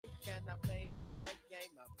I played a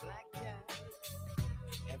game of blackjack.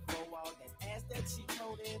 And for all that ass that she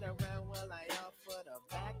toting around, well, I offered a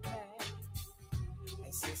backpack.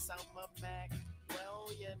 And since I'm a Mac, well,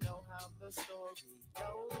 you know how the story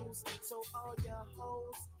goes. So all your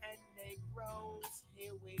hoes and Negroes,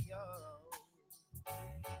 here we go.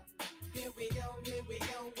 Here we go,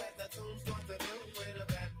 where the tune's going to do with a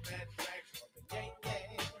bad track for the gang gang.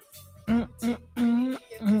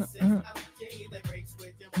 And this is OG, the breaks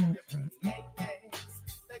with your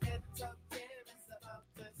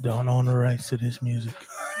Don't own the rights to this music.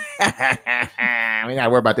 We gotta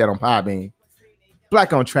worry about that on Podbean.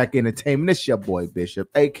 Black on Track Entertainment. It's your boy Bishop,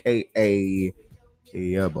 aka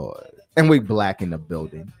your boy, and we black in the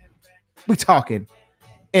building. We talking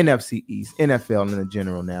NFC East, NFL in the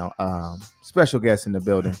general now. Special guest in the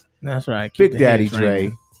building. That's right. Big Daddy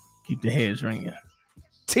Dre. Keep the heads ringing.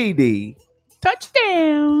 TD.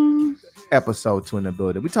 Touchdown. Episode 2 in the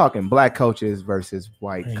building. We talking black coaches versus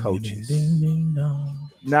white coaches. Ding, ding, dong.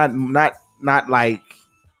 Not like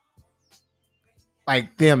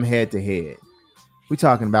them head to head. We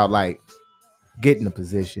talking about like getting the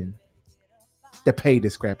position, the pay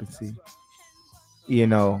discrepancy, you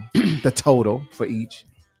know, the total for each.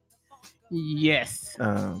 Yes.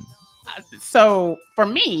 So for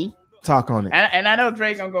me, talk on it. and I know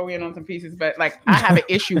Dre gonna go in on some pieces, but like I have an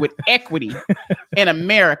issue with equity in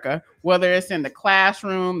America, whether it's in the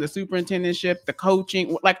classroom, the superintendentship, the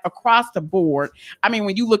coaching, like across the board. I mean,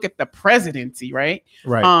 when you look at the presidency, right?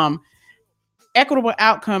 Right. Equitable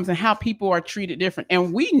outcomes and how people are treated different.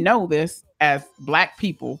 And we know this as Black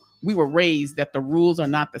people. We were raised that the rules are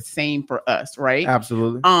not the same for us, right?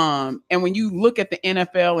 Absolutely. And when you look at the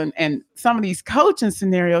NFL and some of these coaching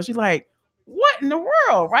scenarios, you're like, what in the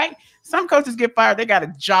world, right? Some coaches get fired, they got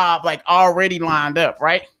a job like already lined up,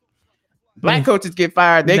 right? Black coaches get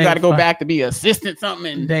fired, they got to go back to be assistant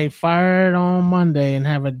something. And they fired on Monday and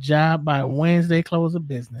have a job by Wednesday close of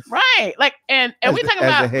business. Right. Like, and we talking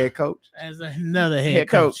about as a head coach, as another head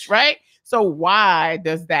coach, right? So why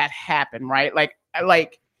does that happen, right? Like,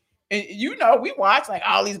 you know, we watch like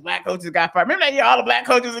all these black coaches got fired. Remember that year all the black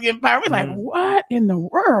coaches are getting fired? We're like, what in the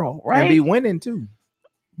world, right? And be winning too.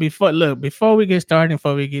 Before we get started,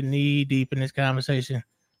 before we get knee deep in this conversation,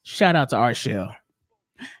 shout out to Art Shell.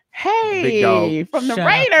 Hey, from the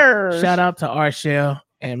Raiders. Shout out to Art Shell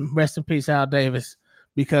and rest in peace, Al Davis.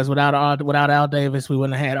 Because without Al Davis, we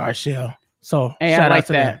wouldn't have had Art Shell. So hey, shout I like out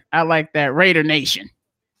to that. them. I like that. Raider Nation.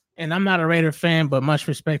 And I'm not a Raider fan, but much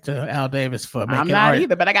respect to Al Davis for making I'm not Art,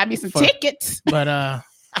 either, but I got me some tickets. But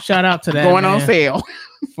shout out to that going on sale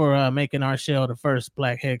for making Art Shell the first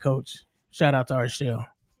black head coach. Shout out to Art Shell.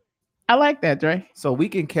 I like that, Dre. So we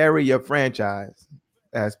can carry your franchise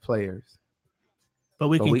as players, but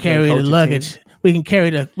we can carry the luggage. We can carry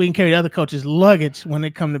the other coaches' luggage when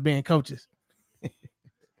they come to being coaches.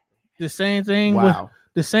 The same thing. Wow.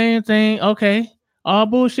 The same thing. Okay. All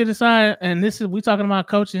bullshit aside, and we talking about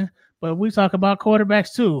coaching, but we talk about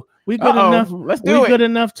quarterbacks too. We good enough. Let's do it. Good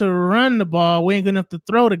enough to run the ball. We ain't good enough to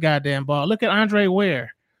throw the goddamn ball. Look at Andre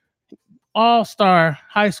Ware, all-star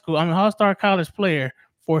college player,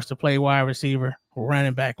 forced to play wide receiver,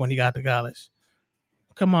 running back when he got to college.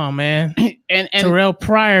 Come on, man. and Terrell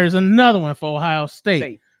Pryor is another one for Ohio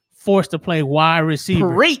State, forced to play wide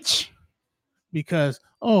receiver. Preach. Because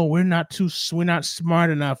we're not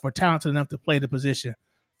smart enough or talented enough to play the position.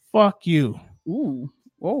 Fuck you. Ooh.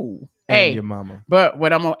 Whoa. And hey, your mama. But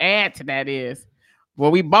what I'm gonna add to that is,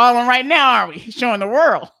 we balling right now, aren't we? Showing the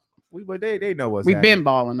world. They know what's We've been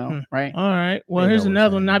balling though, right? All right. Well, here's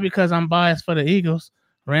another one. Not because I'm biased for the Eagles.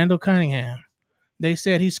 Randall Cunningham. They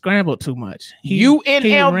said he scrambled too much.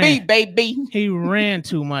 UNLV, baby. He ran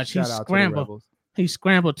too much. He scrambled. He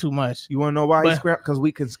scrambled too much. You want to know why he scrambled? Because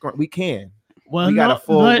we can. Well, we got a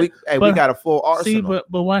full arsenal.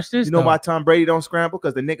 But watch this. You know why Tom Brady don't scramble?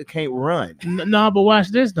 Because the nigga can't run. No, but watch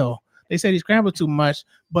this though. They said he scrambled too much,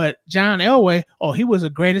 but John Elway, he was a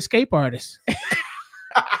great escape artist.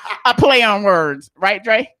 A play on words, right,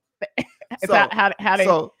 Dre?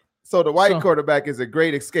 So the white quarterback is a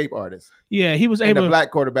great escape artist. Yeah, he was and able. The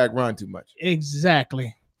black quarterback run too much.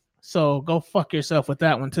 Exactly. So go fuck yourself with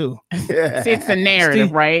that one too. Yeah. See, it's the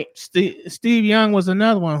narrative, right? Steve Young was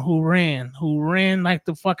another one who ran like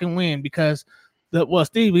the fucking wind because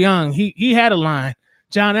Steve Young, he had a line.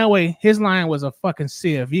 John Elway, his line was a fucking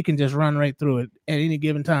sieve. He can just run right through it at any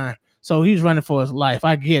given time. So he's running for his life.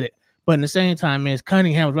 I get it. But in the same time,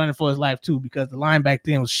 Cunningham was running for his life too because the line back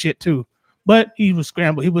then was shit too. But he was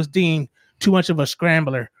scrambled. He was deemed too much of a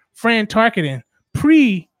scrambler. Fran Tarkenton,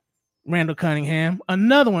 Randall Cunningham,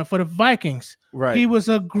 another one for the Vikings. Right. He was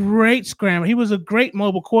a great scrambler. He was a great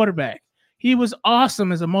mobile quarterback. He was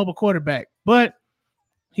awesome as a mobile quarterback, but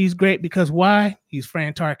he's great because why? He's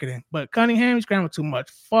Fran Tarkenton. But Cunningham, he's scrambling too much.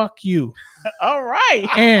 Fuck you. All right.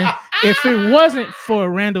 And if it wasn't for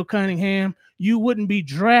Randall Cunningham, you wouldn't be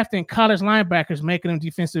drafting college linebackers, making them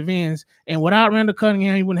defensive ends. And without Randall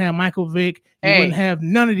Cunningham, you wouldn't have Michael Vick. You wouldn't have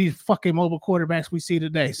none of these fucking mobile quarterbacks we see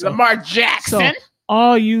today. So, Lamar Jackson. So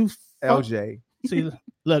all you LJ. See,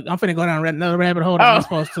 look, I'm finna go down another rabbit hole that I'm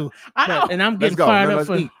supposed to. And I'm getting fired up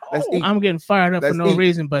for I'm getting fired up for no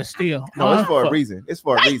reason, but still. No, it's for a reason. It's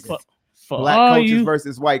for a reason. For Black all coaches you,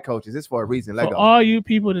 versus white coaches. It's for a reason. Let for go. all you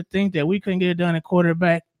people to think that we couldn't get it done at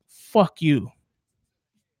quarterback, fuck you.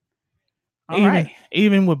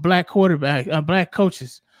 Even with black quarterback, black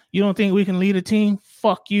coaches, you don't think we can lead a team?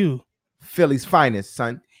 Fuck you. Philly's finest,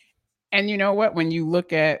 son. And you know what? When you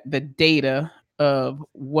look at the data of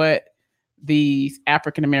what these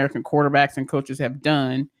African-American quarterbacks and coaches have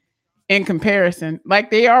done in comparison,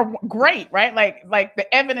 like they are great, right? Like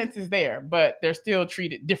the evidence is there, but they're still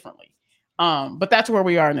treated differently. But that's where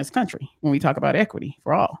we are in this country when we talk about equity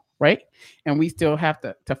for all, right? And we still have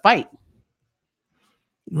to fight.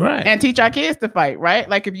 Right. And teach our kids to fight, right?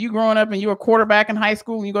 Like if you growing up and you're a quarterback in high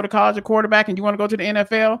school and you go to college a quarterback and you want to go to the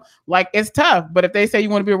NFL, like it's tough. But if they say you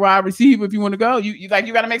want to be a wide receiver, if you want to go, you got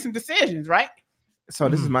to make some decisions, right? So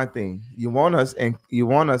this is my thing. You want us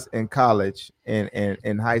in college and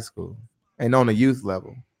in high school and on the youth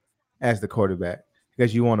level as the quarterback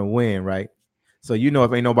because you want to win, right? So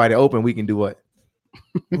if ain't nobody open, we can do what?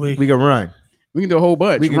 We can run. We can do a whole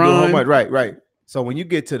bunch. We can do a whole bunch, right. So when you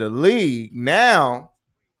get to the league now,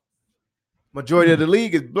 majority of the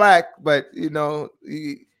league is black, but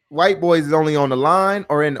white boys is only on the line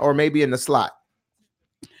or maybe in the slot.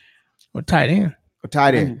 Or tight end.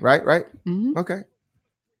 Right? Mm-hmm. Okay.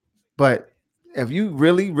 But if you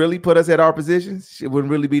really, really put us at our positions, it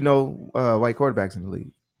wouldn't really be no white quarterbacks in the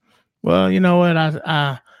league. Well, you know what?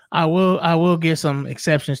 I will get some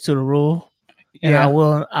exceptions to the rule. And I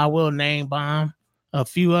will name bomb a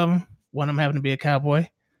few of them. One of them having to be a Cowboy.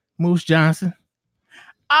 Moose Johnson.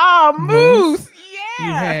 Oh, Moose.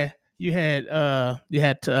 Yeah. You had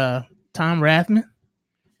Tom Rathman,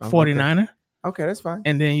 49er. Okay, that's fine.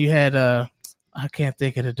 And then you had I can't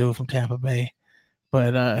think of the dude from Tampa Bay,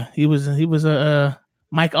 but he was a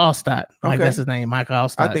Mike Allstott. Like that's his name, Mike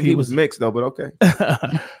Allstott. I think he was mixed though, but okay.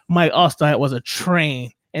 Mike Allstott was a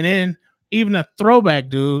train, and then even a throwback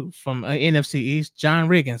dude from NFC East, John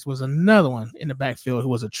Riggins, was another one in the backfield who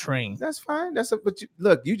was a train. That's fine.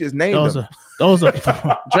 Look, you just named them. Those are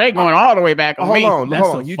Drake going all the way back on me. Hold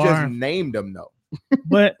on. You just named them though.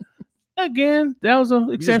 But again, that was an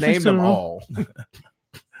exception. You just named them all.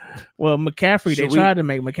 Well, McCaffrey, they tried to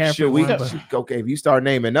make McCaffrey. Okay, if you start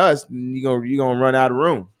naming us, you're gonna run out of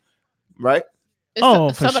room, right?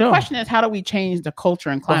 So the question is, how do we change the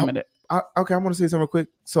culture and climate? Okay, I want to say something real quick.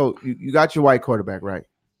 So you got your white quarterback, right?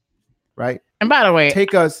 And by the way,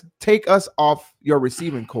 take us off your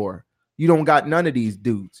receiving core. You don't got none of these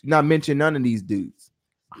dudes. You're not mentioning none of these dudes.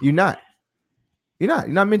 You're not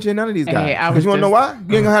mentioning none of these guys. Because you want to know why?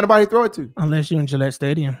 You ain't gonna have nobody to throw it to. Unless you're in Gillette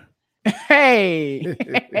Stadium. Hey,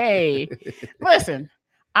 listen,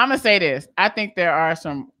 I'm gonna say this. I think there are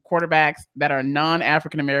some quarterbacks that are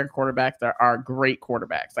non-African American quarterbacks that are great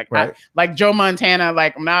quarterbacks. Like Joe Montana.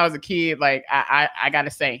 Like when I was a kid, like I gotta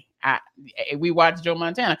say, we watched Joe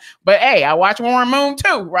Montana, but hey, I watched Warren Moon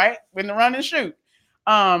too, right? When the run and shoot.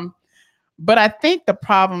 But I think the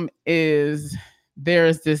problem is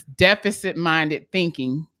there's this deficit-minded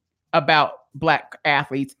thinking about Black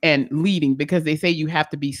athletes and leading because they say you have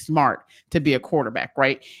to be smart to be a quarterback,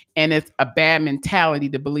 right? And it's a bad mentality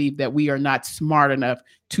to believe that we are not smart enough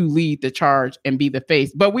to lead the charge and be the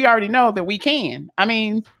face. But we already know that we can. I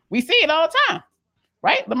mean, we see it all the time,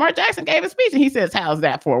 right? Lamar Jackson gave a speech and he says, how's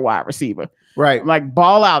that for a wide receiver? Right. Like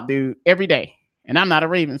ball out, dude, every day. And I'm not a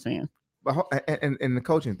Ravens fan. But and the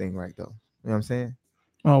coaching thing, right, though? You know what I'm saying?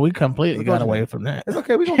 Oh, we completely got away from that. It's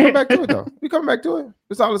okay. We're going to come back to it, though. We come back to it.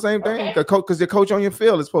 It's all the same thing. Because the coach on your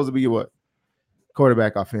field is supposed to be your what?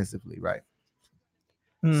 Quarterback offensively, right?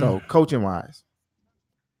 So, coaching-wise,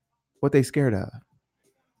 what they scared of?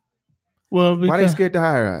 Well, why they scared to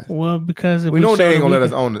hire us? Well, because we know they ain't going to let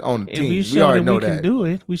us on the team. We already know that. We can do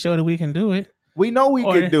it. We showed that we can do it. We know we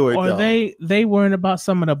can do it, or though. they worried about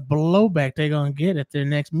some of the blowback they're going to get at their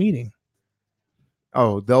next meeting.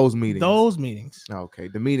 Oh, those meetings. Okay,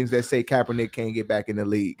 the meetings that say Kaepernick can't get back in the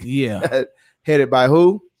league. Yeah. Headed by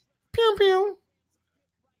who? Pew pew.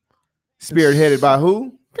 Spearheaded by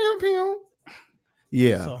who? Pew pew.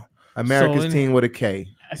 Yeah. America's team with a K.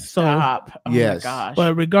 Stop. Oh yes. my gosh.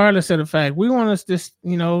 But regardless of the fact, we want us this,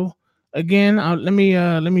 again, let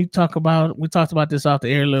me talk about. We talked about this off the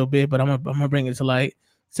air a little bit, but I'm gonna bring it to light.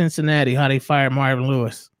 Cincinnati, how they fired Marvin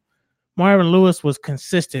Lewis. Marvin Lewis was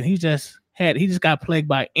consistent. He just got plagued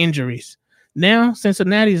by injuries. Now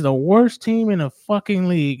Cincinnati is the worst team in the fucking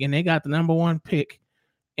league, and they got the number 1 pick,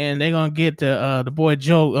 and they're gonna get the boy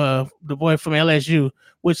Joe, the boy from LSU,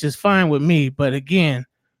 which is fine with me. But again,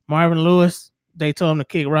 Marvin Lewis, they told him to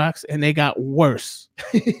kick rocks, and they got worse.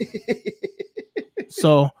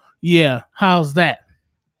 So yeah, how's that?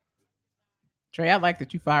 Trey, I like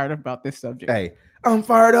that you fired up about this subject. Hey, I'm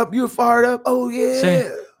fired up. You're fired up. Oh yeah.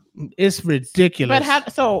 It's ridiculous.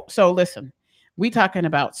 But so listen, we talking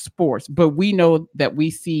about sports, but we know that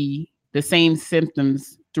we see the same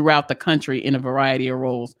symptoms throughout the country in a variety of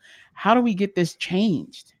roles. How do we get this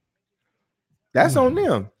changed? That's on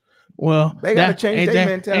them. Well, they gotta change their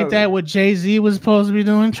mentality. Ain't that what Jay-Z was supposed to be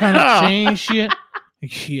doing? Trying to change shit?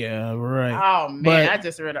 Yeah, right. Oh man, I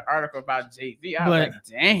just read an article about Jay-Z. I was like,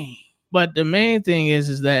 dang. But the main thing is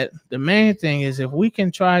if we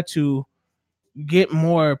can try to get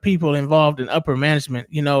more people involved in upper management,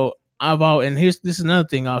 and this is another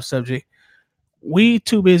thing off subject. We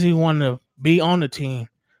too busy wanting to be on the team.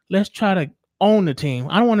 Let's try to own the team.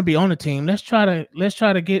 I don't want to be on the team. Let's try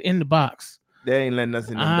to get in the box. They ain't letting us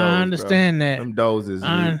in the I understand bro. that. Them dozes.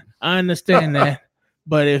 I understand that.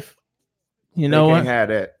 But if you know what, can't have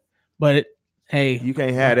that. But hey, you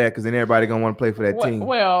can't have that because then everybody gonna want to play for that team.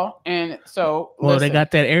 Well, and so they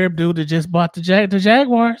got that Arab dude that just bought the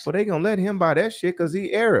Jaguars. Well, they gonna let him buy that shit because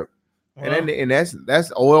he Arab, and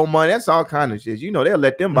that's oil money. That's all kind of shit. They'll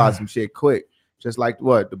let them buy some shit quick, just like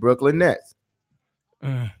the Brooklyn Nets.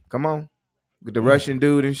 Come on, with the Russian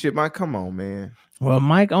dude and shit. Come on, man. Well,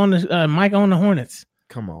 Mike on the Hornets.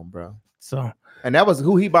 Come on, bro. So, and that was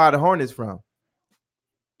who he bought the Hornets from.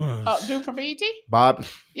 Dude from BET? Bob.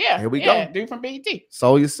 Yeah. Here we go. Dude from BET.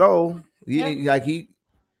 Sold your soul. He had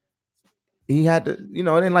to,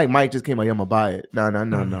 it ain't like Mike just came out, I'm gonna buy it.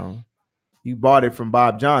 No. You bought it from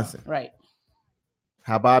Bob Johnson. Right.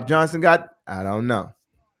 How Bob Johnson got, I don't know.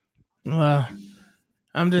 Well,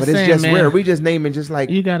 I'm just saying, it's just man, weird. We just naming just like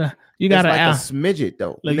you gotta like a smidget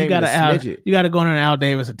though. Look, you gotta go on an Al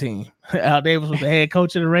Davis team. Al Davis was the head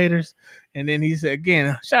coach of the Raiders, and then he said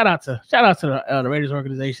again, shout out to the Raiders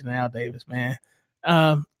organization and Al Davis, man.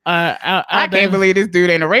 I can't believe this dude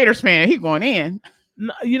ain't a Raiders fan. He going in.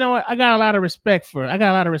 No, you know what? I got a lot of respect for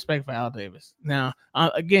Al Davis. Now,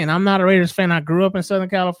 again, I'm not a Raiders fan. I grew up in Southern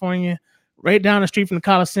California, right down the street from the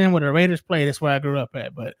Coliseum where the Raiders play. That's where I grew up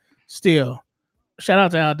at. But still, shout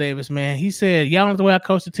out to Al Davis, man. He said, y'all know the way I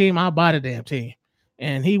coach the team, I'll buy the damn team.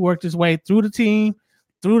 And he worked his way through the team,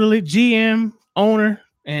 through the GM, owner,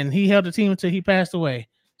 and he held the team until he passed away.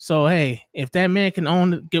 So, hey, if that man can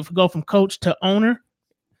go from coach to owner,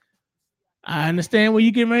 I understand where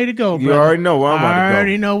you're getting ready to go, bro. You already know where I'm about to go. I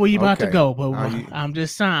already know where you're about to go, but I'm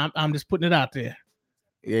just putting it out there.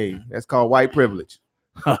 Yeah, that's called white privilege.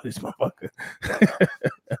 Oh, this motherfucker.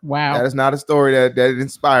 Wow. That is not a story that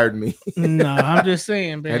inspired me. No, I'm just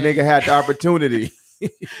saying, man. That nigga had the opportunity.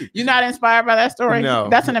 You're not inspired by that story? No.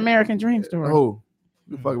 That's an American dream story. Oh,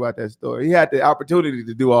 fuck about that story. He had the opportunity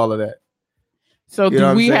to do all of that. So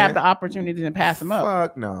do we have the opportunity to pass him up?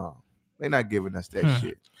 Fuck no. They're not giving us that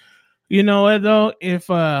shit. You know what though? If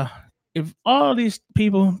all these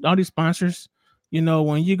people, all these sponsors,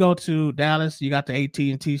 when you go to Dallas, you got the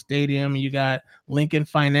AT&T Stadium, you got Lincoln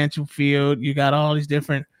Financial Field, you got all these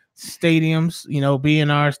different stadiums,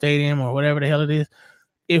 B&R Stadium or whatever the hell it is.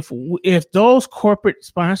 If those corporate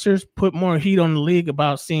sponsors put more heat on the league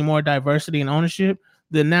about seeing more diversity and ownership,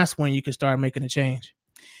 then that's when you can start making a change.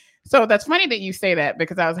 So that's funny that you say that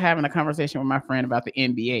because I was having a conversation with my friend about the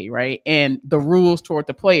NBA, right? And the rules toward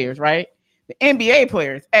the players, right? The NBA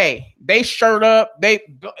players, hey, they shirt up, they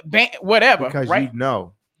whatever, because right? you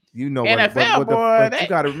know NFL what boy, you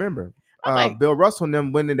got to remember. Like, Bill Russell and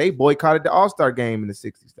them when they boycotted the All-Star game in the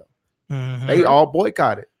 60s though. Mm-hmm. They all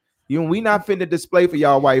boycotted. We not finna display for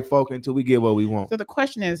y'all white folk until we get what we want. So the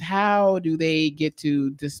question is, how do they get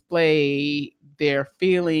to display their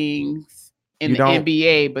feelings in the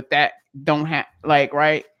NBA, but that don't have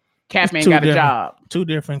right? Catman got a job. Two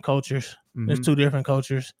different cultures. Mm-hmm. There's two different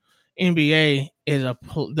cultures. NBA is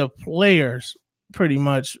the players pretty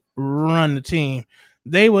much run the team.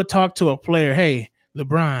 They would talk to a player, hey,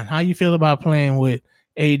 LeBron, how you feel about playing with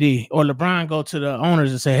AD? Or LeBron go to the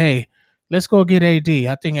owners and say, hey, let's go get AD.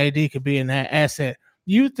 I think AD could be in that asset.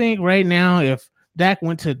 You think right now if Dak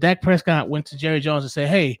Prescott went to Jerry Jones and said,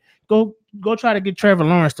 hey, go try to get Trevor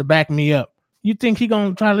Lawrence to back me up. You think he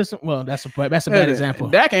gonna try to listen? Well, that's a bad example.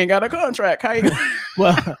 Dak ain't got a contract. How you?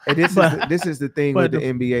 Well, this is the thing with the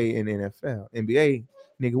NBA and NFL. NBA,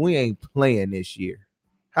 nigga, we ain't playing this year.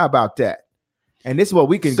 How about that? And this is what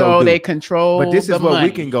we can go So do. they control. But this is the what money.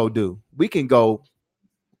 we can go do. We can go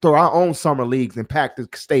throw our own summer leagues and pack the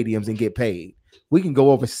stadiums and get paid. We can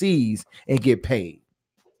go overseas and get paid.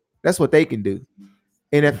 That's what they can do.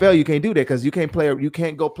 NFL, you can't do that because you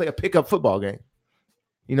can't go play a pickup football game.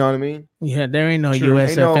 You know what I mean? Yeah, there ain't no True.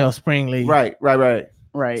 Ain't USFL no- spring league. Right.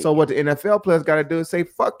 Right. So what the NFL players got to do is say,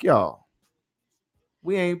 fuck y'all.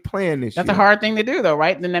 We ain't playing this That's year. a hard thing to do, though,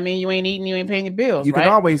 right? Then that means you ain't eating, you ain't paying your bills, You right?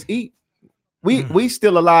 can always eat. We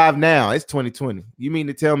still alive now. It's 2020. You mean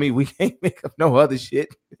to tell me we can't make up no other shit?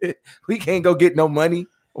 We can't go get no money?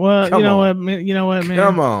 Well, Come you know on. what, man. You know what, man.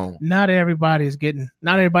 Come on. Not everybody's getting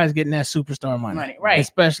that superstar money, Right.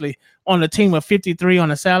 Especially on a team of 53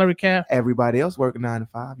 on a salary cap. Everybody else working 9 to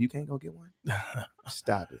 5. You can't go get one.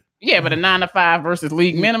 Stop it. Yeah, but a 9 to 5 versus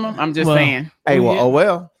league minimum. I'm just Well, saying. Hey, well, yeah. oh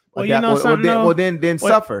well. Well, you know something, though? Then What-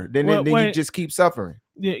 suffer. Then you wait. just keep suffering.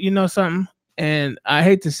 You know something, and I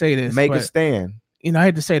hate to say this, Make a but, stand. you know, I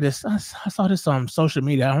hate to say this. I saw this on social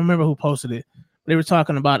media. I don't remember who posted it. They were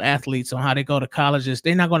talking about athletes on how they go to colleges.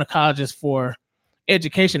 They're not going to colleges for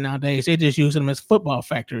education nowadays. They just use them as football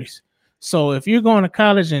factories. So if you're going to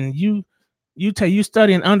college and you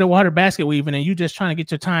studying underwater basket weaving and you just trying to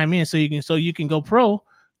get your time in so you can go pro,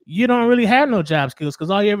 you don't really have no job skills because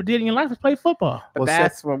all you ever did in your life was play football. But Well,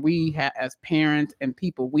 that's what we have as parents and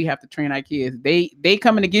people. We have to train our kids. They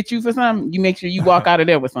coming to get you for something. You make sure you walk out of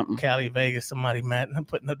there with something. Cali Vegas, somebody mad. I'm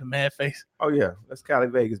putting up the mad face. Oh yeah, that's Cali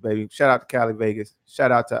Vegas, baby. Shout out to Cali Vegas.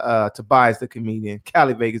 Shout out to Tobias the comedian.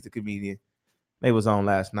 Cali Vegas the comedian. They was on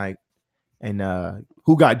last night. And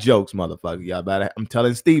who got jokes, motherfucker? Y'all better. I'm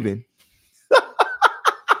telling Steven.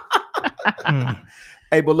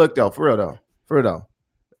 Hey, but look though, for real though.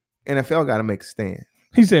 NFL got to make a stand.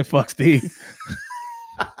 He said, "Fuck Steve."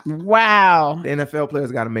 Wow. The NFL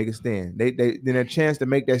players got to make a stand. Then their chance to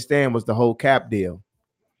make that stand was the whole cap deal.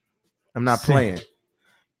 I'm not See, playing.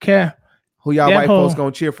 Cap. Who y'all that white whole- folks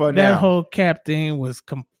gonna cheer for That now? whole cap thing was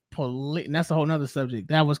complete. And that's a whole nother subject.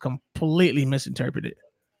 That was completely misinterpreted.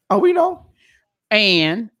 Oh, we know.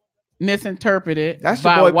 And misinterpreted That's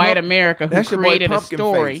your by boy white Pump- America who that's your boy created a Pumpkin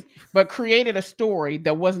story, Face. but created a story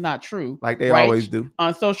that was not true. Like they right? always do.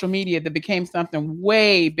 On social media that became something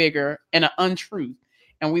way bigger and an untruth.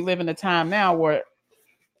 And we live in a time now where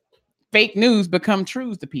fake news become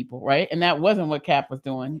truths to people, right? And that wasn't what Cap was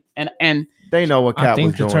doing. And They know what I Cap think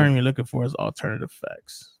was the doing. term you're looking for is alternative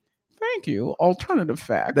facts. thank you, alternative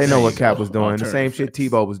facts. They know what Cap was doing. The Alternative same shit facts.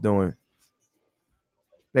 Tebow was doing.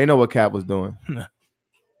 They know what Cap was doing.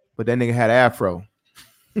 But that nigga had an afro.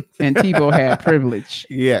 And Tebow had privilege.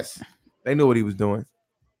 Yes. They knew what he was doing.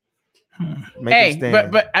 Make a Hey,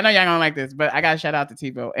 stand. but I know y'all don't like this, but I gotta shout out to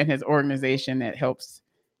Tebow and his organization that helps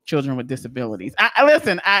children with disabilities. I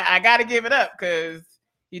listen, I gotta give it up because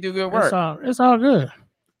he do good work. It's all good.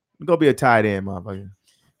 Go be a tight end, motherfucker.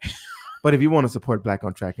 But if you want to support Black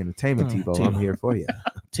on Track Entertainment, Mm, Tebow, Tebow. I'm here for you.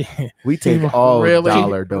 We take Tebow. all Really?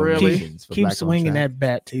 dollar Really? donations. For Keep Black on swinging Track. that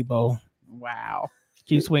bat, Tebow. Wow.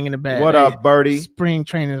 Keep swinging the bat. What Hey, up, Birdie? Spring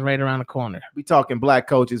training is right around the corner. We talking black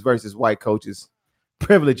coaches versus white coaches,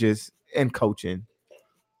 privileges and coaching.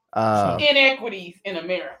 Inequities in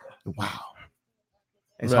America. Wow.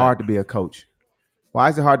 It's Right. hard to be a coach. Why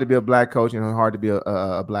is it hard to be a black coach and hard to be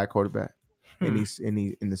a black quarterback in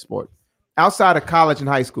the sport? Outside of college and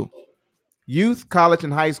high school, youth, college,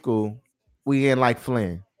 and high school, we in like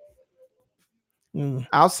Flynn. Mm.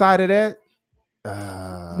 Outside of that,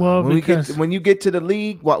 Well, when you get to the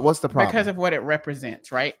league, what's the problem? Because of what it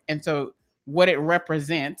represents, right? And so what it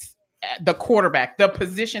represents, the quarterback, the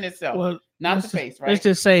position itself, Well, not the let's face, just- right? Let's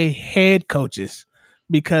just say head coaches,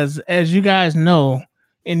 because as you guys know,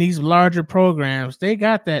 in these larger programs, they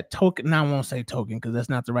got that token. Now, I won't say token because that's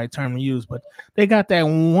not the right term to use, but they got that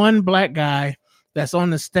one black guy that's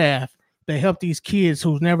on the staff that help these kids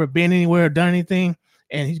who's never been anywhere or done anything,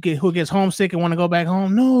 and who gets homesick and want to go back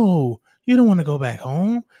home. No, you don't want to go back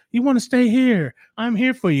home. You want to stay here. I'm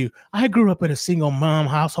here for you. I grew up in a single mom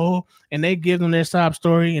household, and they give them their sob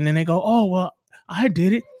story, and then they go, "Oh well, I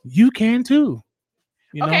did it. You can too."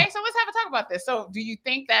 You Okay, know? so let's have a talk about this. So do you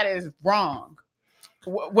think that is wrong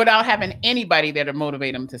without having anybody there to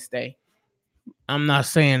motivate them to stay? I'm not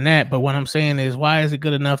saying that, but what I'm saying is, why is it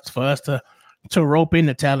good enough for us to rope in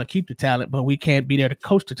the talent, keep the talent, but we can't be there to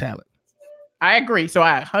coach the talent? I agree. So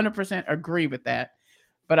I 100% agree with that.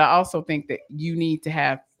 But I also think that you need to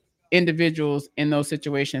have individuals in those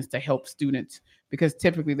situations to help students because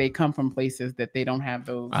typically they come from places that they don't have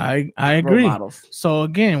those I role agree. models. So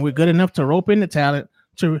again, we're good enough to rope in the talent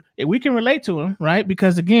we can relate to him, right?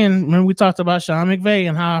 Because again, remember we talked about Sean McVay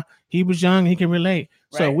and how he was young, he can relate.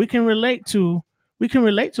 So Right. we can relate to we can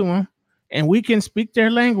relate to them, and we can speak their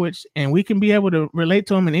language, and we can be able to relate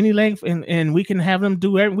to them in any language, and we can have them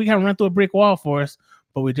do everything. We can run through a brick wall for us,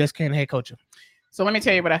 but we just can't head coach them. So let me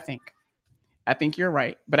tell you what I think. I think you're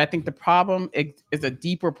right, but I think the problem is a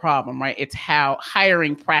deeper problem, right? It's how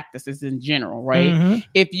hiring practices in general, right?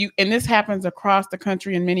 Mm-hmm. And this happens across the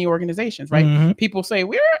country in many organizations, right? Mm-hmm. People say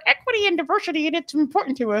we're equity and diversity and it's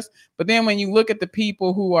important to us. But then when you look at the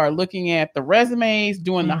people who are looking at the resumes,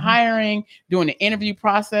 doing the hiring, doing the interview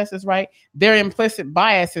processes, right? Their implicit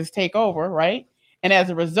biases take over, right? And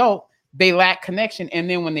as a result, they lack connection. And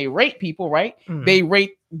then when they rate people, right, they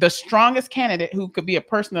rate the strongest candidate, who could be a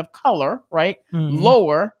person of color, right,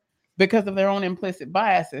 lower because of their own implicit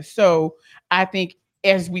biases. So I think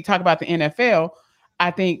as we talk about the NFL,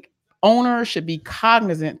 I think owners should be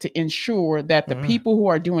cognizant to ensure that the people who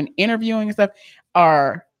are doing interviewing and stuff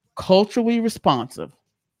are culturally responsive.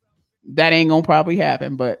 That ain't gonna probably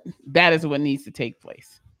happen, but that is what needs to take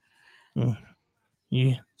place.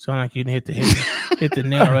 Yeah, sound like you hit the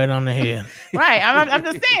nail right on the head. Right, I'm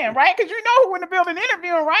just saying, right? Because you know who in the building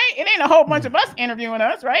interviewing, right? It ain't a whole bunch of us interviewing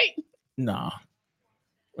us, right? No,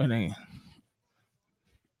 it ain't.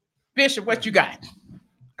 Bishop, what you got?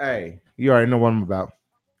 Hey, you already know what I'm about.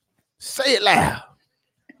 Say it loud,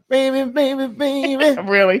 baby, baby, baby.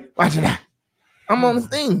 Really? Watch it out. I'm on the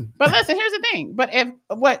thing. But listen, here's the thing. But if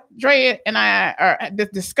what Dre and I are this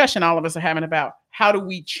discussion, all of us are having about how do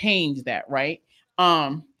we change that, right?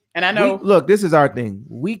 And I know, look, this is our thing.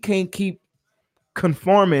 We can't keep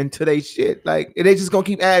conforming to they shit. Like they just gonna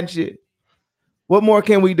keep adding shit. What more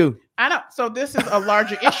can we do? I know. So this is a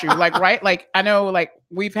larger issue, like, right? Like I know, like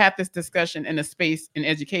we've had this discussion in the space in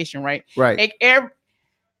education, right? Right. Like,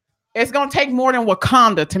 it's gonna take more than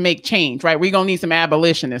Wakanda to make change, right? We're gonna need some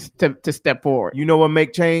abolitionists to step forward. You know what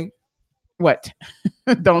make change? What?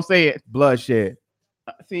 Don't say it. Bloodshed.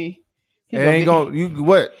 See. It ain't gonna you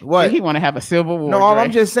what? He want to have a civil war. No, all Dre.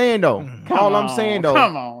 I'm just saying though. I'm saying though.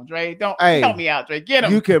 Come on, Dre. Don't help me out, Dre. Get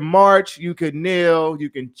him. You can march, you can kneel, you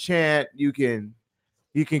can chant, you can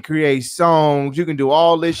create songs, you can do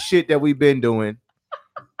all this shit that we've been doing.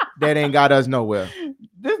 That ain't got us nowhere.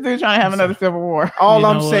 This dude trying to have another civil war. All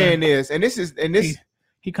I'm saying is,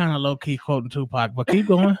 he kind of low key quoting Tupac, but keep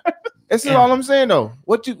going. This is all I'm saying though.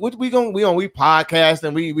 We podcast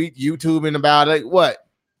and we YouTubing about it. What?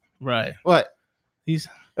 Right. What?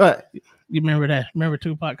 What? You remember that? Remember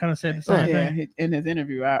Tupac kind of said the same thing in his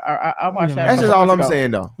interview. I watched that. That's just all I'm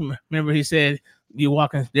saying though. Remember he said you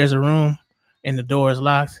walk in, there's a room and the door is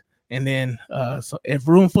locked, and then so if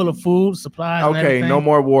room full of food, supplies. Okay, no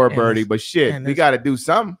more war, Birdie, but shit, we got to do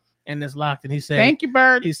something. And it's locked, and he said, "Thank you,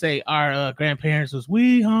 Bird." He say our grandparents was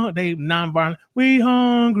they non-violent. We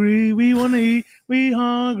hungry, we want to eat, we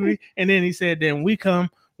hungry. And then he said, then we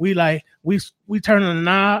come, we turn on the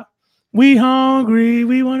knob. We hungry,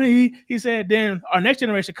 we want to eat. He said, then our next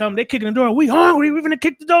generation come, they kicking the door. We hungry, we're gonna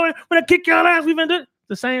kick the door. We're gonna kick y'all ass. We're gonna do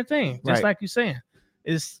the same thing, just like you're saying.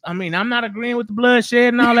 I'm not agreeing with the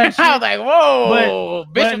bloodshed and all that shit. I was like, whoa,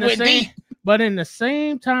 but in the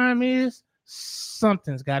same time is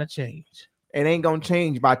something's got to change. It ain't gonna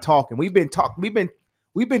change by talking. We've been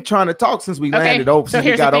trying to talk since we landed over. So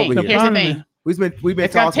since we got over here. Here's the thing. We've been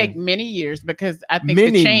it's talking. Gonna take many years because I think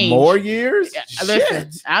many the change, more years.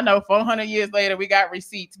 Listen, I know 400 years later we got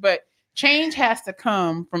receipts, but change has to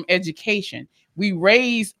come from education. We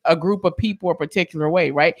raise a group of people a particular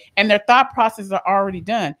way, right? And their thought processes are already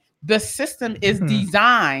done. The system is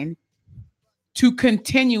designed to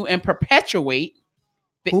continue and perpetuate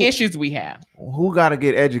the issues we have. Who got to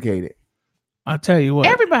get educated? I'll tell you what.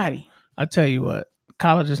 Everybody. I'll tell you what.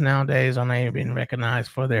 Colleges nowadays are not even being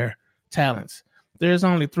recognized for their talents. There's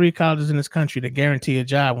only 3 colleges in this country that guarantee a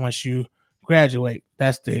job once you graduate.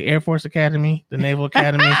 That's the Air Force Academy, the Naval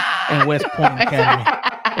Academy, and West Point Academy.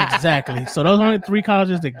 Exactly. So those are only 3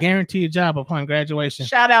 colleges that guarantee a job upon graduation.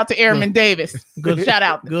 Shout out to Airman Davis. Good shout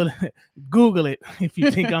out. Good. Google it if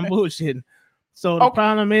you think I'm bullshitting. So the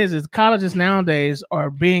problem is colleges nowadays are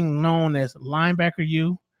being known as linebacker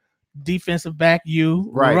U, defensive back U,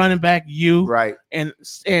 running back U,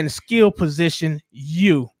 and skill position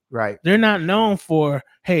U. Right. They're not known for,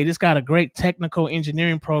 hey, this got a great technical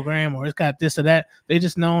engineering program or it's got this or that. They're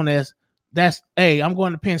just known as I'm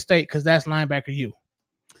going to Penn State because that's linebacker U.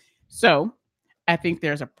 So I think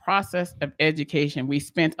there's a process of education. We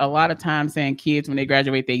spent a lot of time saying kids when they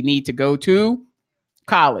graduate, they need to go to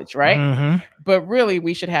college, right? Mm-hmm. But really,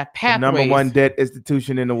 we should have pathways. The number one debt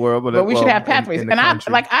institution in the world, but we should have pathways. And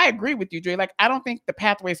I agree with you, Dre. Like, I don't think the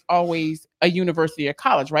pathway is always a university or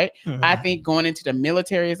college, right? Mm-hmm. I think going into the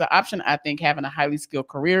military is an option. I think having a highly skilled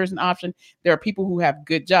career is an option. There are people who have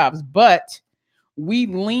good jobs, but we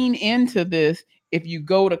lean into this if you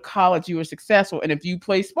go to college, you are successful. And if you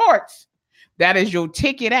play sports, that is your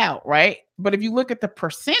ticket out, right? But if you look at the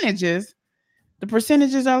percentages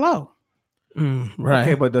are low. Right.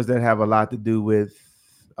 Okay, but does that have a lot to do with,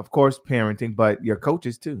 of course, parenting, but your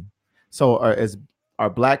coaches too? So are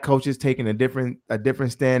black coaches taking a different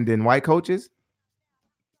stand than white coaches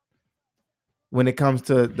when it comes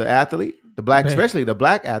to the athlete, the black, especially the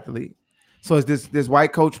black athlete? So is this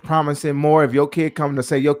white coach promising more? If your kid come to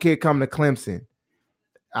Clemson,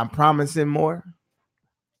 I'm promising more.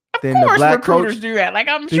 Of course, the recruiters do that. Like,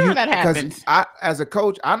 I'm sure that happens. As a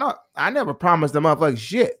coach, I never promised them motherfucking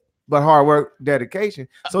shit, but hard work, dedication.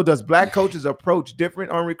 So does black coaches approach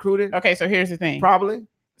different on recruiting? Okay, so here's the thing. Probably.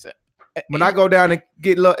 When I go down and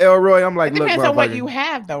get little Elroy, I'm like, it depends on what you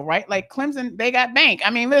have, though, right? Like Clemson, they got bank. I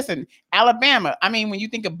mean, listen, Alabama. I mean, when you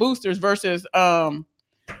think of boosters versus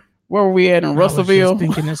where were we at in Russellville?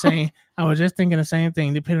 I was just thinking the same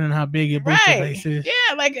thing, depending on how big your booster base is.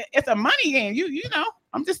 Yeah, like it's a money game. You know,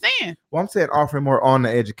 I'm just saying. Well, I'm saying offering more on the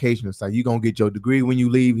educational side. You're gonna get your degree when you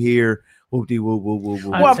leave here. Woo.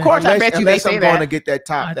 Well, of course, I bet you they say that. Going to get that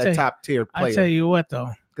top tier player. I tell you what, though,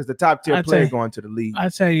 because the top tier player going to the league. I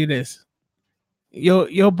tell you this,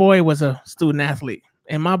 your boy was a student athlete,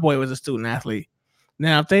 and my boy was a student athlete.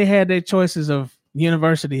 Now, if they had their choices of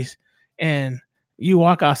universities, and you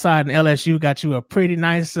walk outside and LSU got you a pretty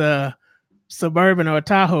nice Suburban or a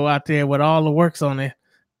Tahoe out there with all the works on it,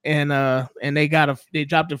 and they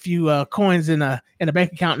dropped a few coins in a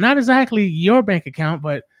bank account, not exactly your bank account,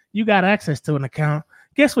 but you got access to an account.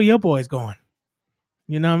 Guess where your boy's going?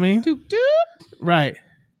 You know what I mean? Doop, doop. Right.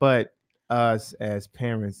 But us as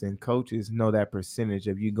parents and coaches know that percentage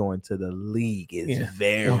of you going to the league is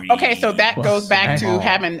very okay. So that goes back to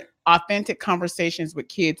having authentic conversations with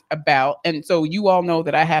kids about, and so you all know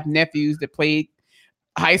that I have nephews that played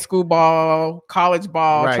high school ball, college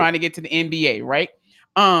ball, trying to get to the NBA, right?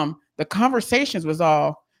 The conversations was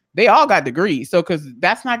they all got degrees. So, cause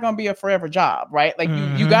that's not going to be a forever job, right? Like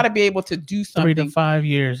you got to be able to do something. 3 to 5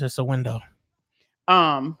 years. It's a window.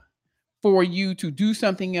 For you to do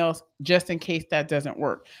something else just in case that doesn't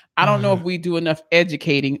work. I don't know if we do enough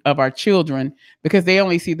educating of our children because they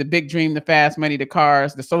only see the big dream, the fast money, the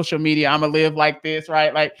cars, the social media. I'm gonna live like this,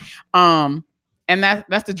 right? Like, and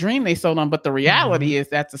that's the dream they sold on. But the reality is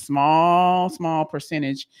that's a small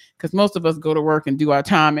percentage because most of us go to work and do our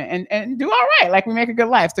time and do all right. Like we make a good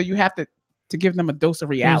life. So you have to give them a dose of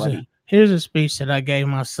reality. Here's a speech that I gave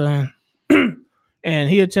my son, and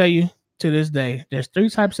he'll tell you to this day, there's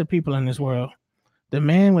 3 types of people in this world: the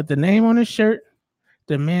man with the name on his shirt,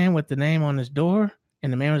 the man with the name on his door,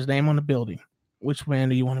 and the man with his name on the building. Which man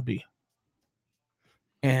do you want to be?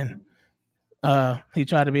 And he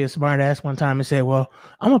tried to be a smart ass one time and said, well,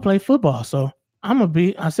 I'm gonna play football, so I'm gonna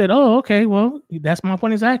be. I said, oh, okay, well, that's my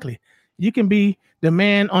point exactly. You can be the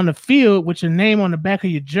man on the field with your name on the back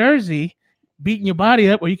of your jersey, beating your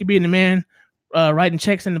body up, or you could be the man writing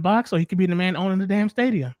checks in the box, or you could be the man owning the damn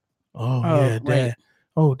stadium. Oh yeah, Dad. Right.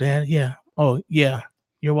 Oh, Dad, yeah. Oh, yeah.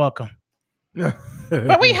 You're welcome.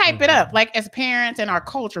 But we hype it up. Like as parents in our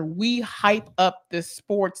culture, we hype up this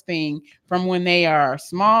sports thing from when they are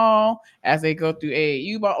small, as they go through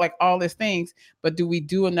AAU ball, like all these things. But do we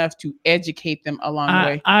do enough to educate them along the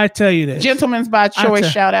way? I tell you this. Gentlemen's by choice,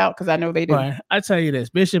 shout out, because I know they do. Right. I tell you this.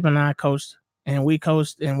 Bishop and I coached, and we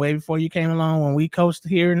coached, and way before you came along, when we coached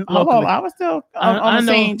here in locally. I was still on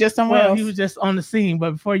the scene, just somewhere else. He was just on the scene,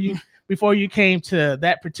 but before you came to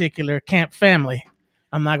that particular camp family,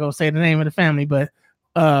 I'm not gonna say the name of the family, but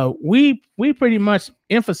we pretty much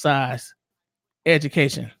emphasize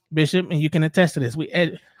education, Bishop, and you can attest to this.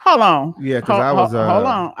 Hold on, yeah, because hold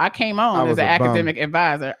on. I came on as an academic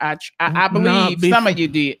advisor. I believe some of you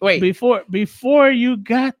did. Wait, before you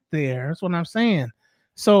got there, that's what I'm saying.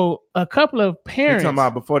 So a couple of parents. You're talking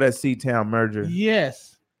about before that C-Town merger.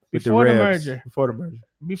 Yes, before the merger.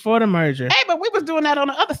 Before the merger. Hey, but we was doing that on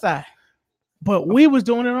the other side. But we was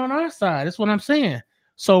doing it on our side. That's what I'm saying.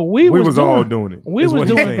 So we was all doing it. We was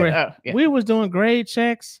doing great. We was doing grade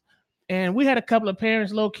checks, and we had a couple of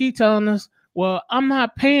parents low key telling us, "Well, I'm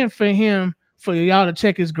not paying for him for y'all to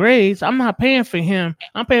check his grades. I'm not paying for him.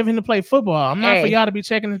 I'm paying for him to play football. I'm not for y'all to be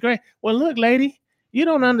checking his grade." Well, look, lady, you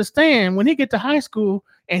don't understand. When he get to high school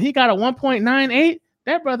and he got a 1.98,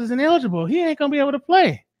 that brother's ineligible. He ain't gonna be able to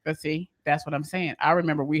play. But see, that's what I'm saying. I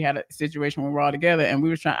remember we had a situation when we were all together, and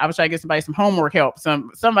I was trying to get somebody some homework help.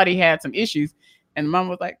 Somebody had some issues, and mom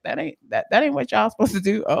was like, "That ain't what y'all supposed to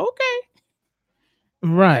do." Okay,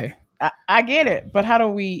 right. I get it, but how do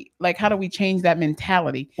we change that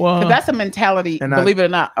mentality? Well, that's a mentality, believe it or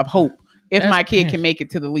not, of hope. if my kid yeah. can make it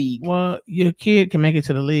to the league. Well, your kid can make it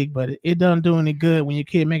to the league, but it doesn't do any good when your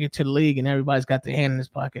kid make it to the league and everybody's got their hand in his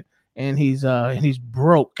pocket and he's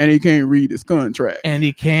broke And he can't read his contract. and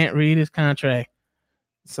he can't read his contract.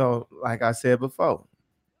 So, like I said before,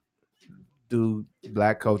 do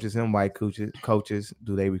black coaches and white coaches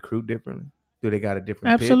do they recruit differently? Do they got a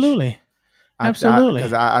different pitch? Absolutely. Absolutely.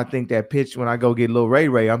 Because I think that pitch when I go get Lil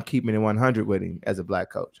Ray, I'm keeping it 100 with him as a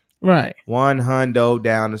black coach. Right. 100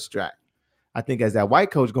 down the strap. I think as that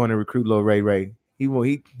white coach going to recruit Lil Ray,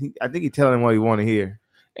 I think he's telling him what he want to hear.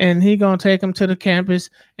 And he gonna take him to the campus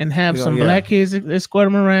and have some Yeah. black kids escort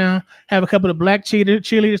him around, have a couple of black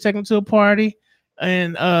cheerleaders take him to a party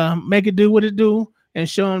and make it do what it do and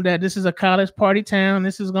show him that this is a college party town.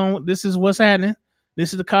 This is what's happening.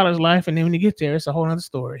 This is the college life. And then when you get there, it's a whole other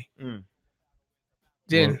story. Mm.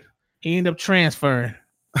 Then he ended up transferring.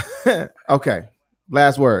 Okay.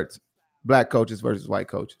 Last words. Black coaches versus white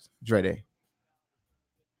coaches. Dre Day.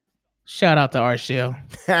 Shout out to Art Shell.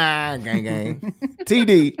 Gang, gang.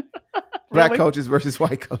 TD. Black Really? coaches versus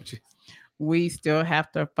white coaches. We still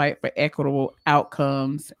have to fight for equitable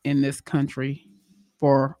outcomes in this country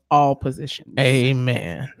for all positions.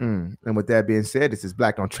 Amen. And with that being said, this is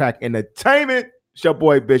Black on Track Entertainment. It's your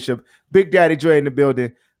boy Bishop, Big Daddy Dre in the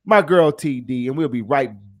building, my girl TD, and we'll be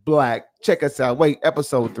right back. Check us out. Wait,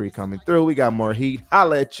 episode 3 coming through. We got more heat.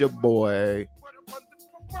 Holla at your boy.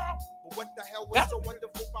 What the hell was so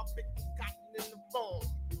wonderful about Big Cotton in the phone?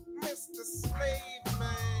 Mr. Slave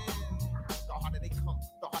Man. The harder they come,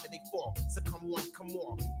 the harder they fall. So come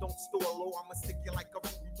on. Don't store low, I'ma stick you like a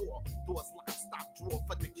room door. Doors locked, stop, drawer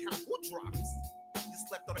for the count. Who drops? You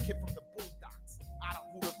slept on a kid from the boondocks. Out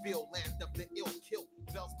of Hooterville, land